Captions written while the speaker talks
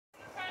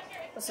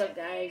What's up,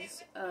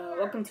 guys?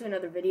 Welcome to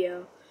another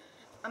video.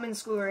 I'm in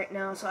school right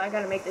now, so I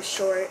gotta make this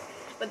short.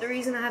 But the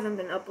reason I haven't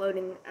been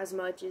uploading as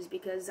much is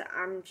because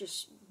I'm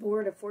just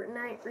bored of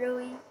Fortnite,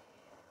 really.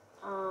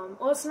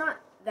 Well, it's not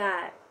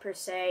that, per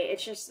se.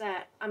 It's just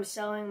that I'm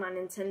selling my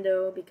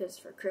Nintendo because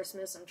for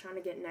Christmas I'm trying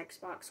to get an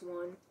Xbox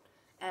One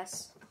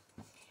S.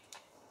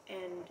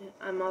 And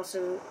I'm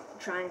also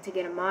trying to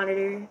get a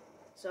monitor.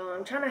 So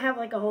I'm trying to have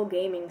like a whole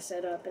gaming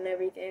setup and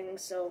everything,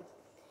 so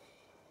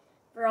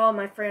for all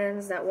my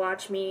friends that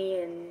watch me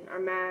and are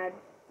mad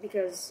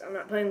because I'm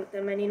not playing with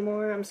them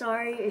anymore, I'm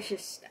sorry. It's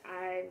just,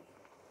 I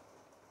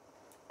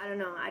don't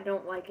know, I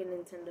don't like a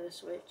Nintendo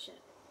Switch,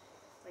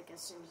 like,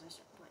 as soon as I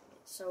start playing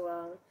it.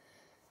 So,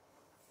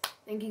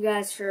 thank you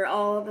guys for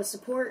all the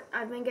support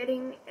I've been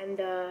getting, and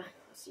I'll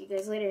see you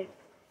guys later.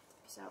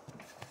 Peace out.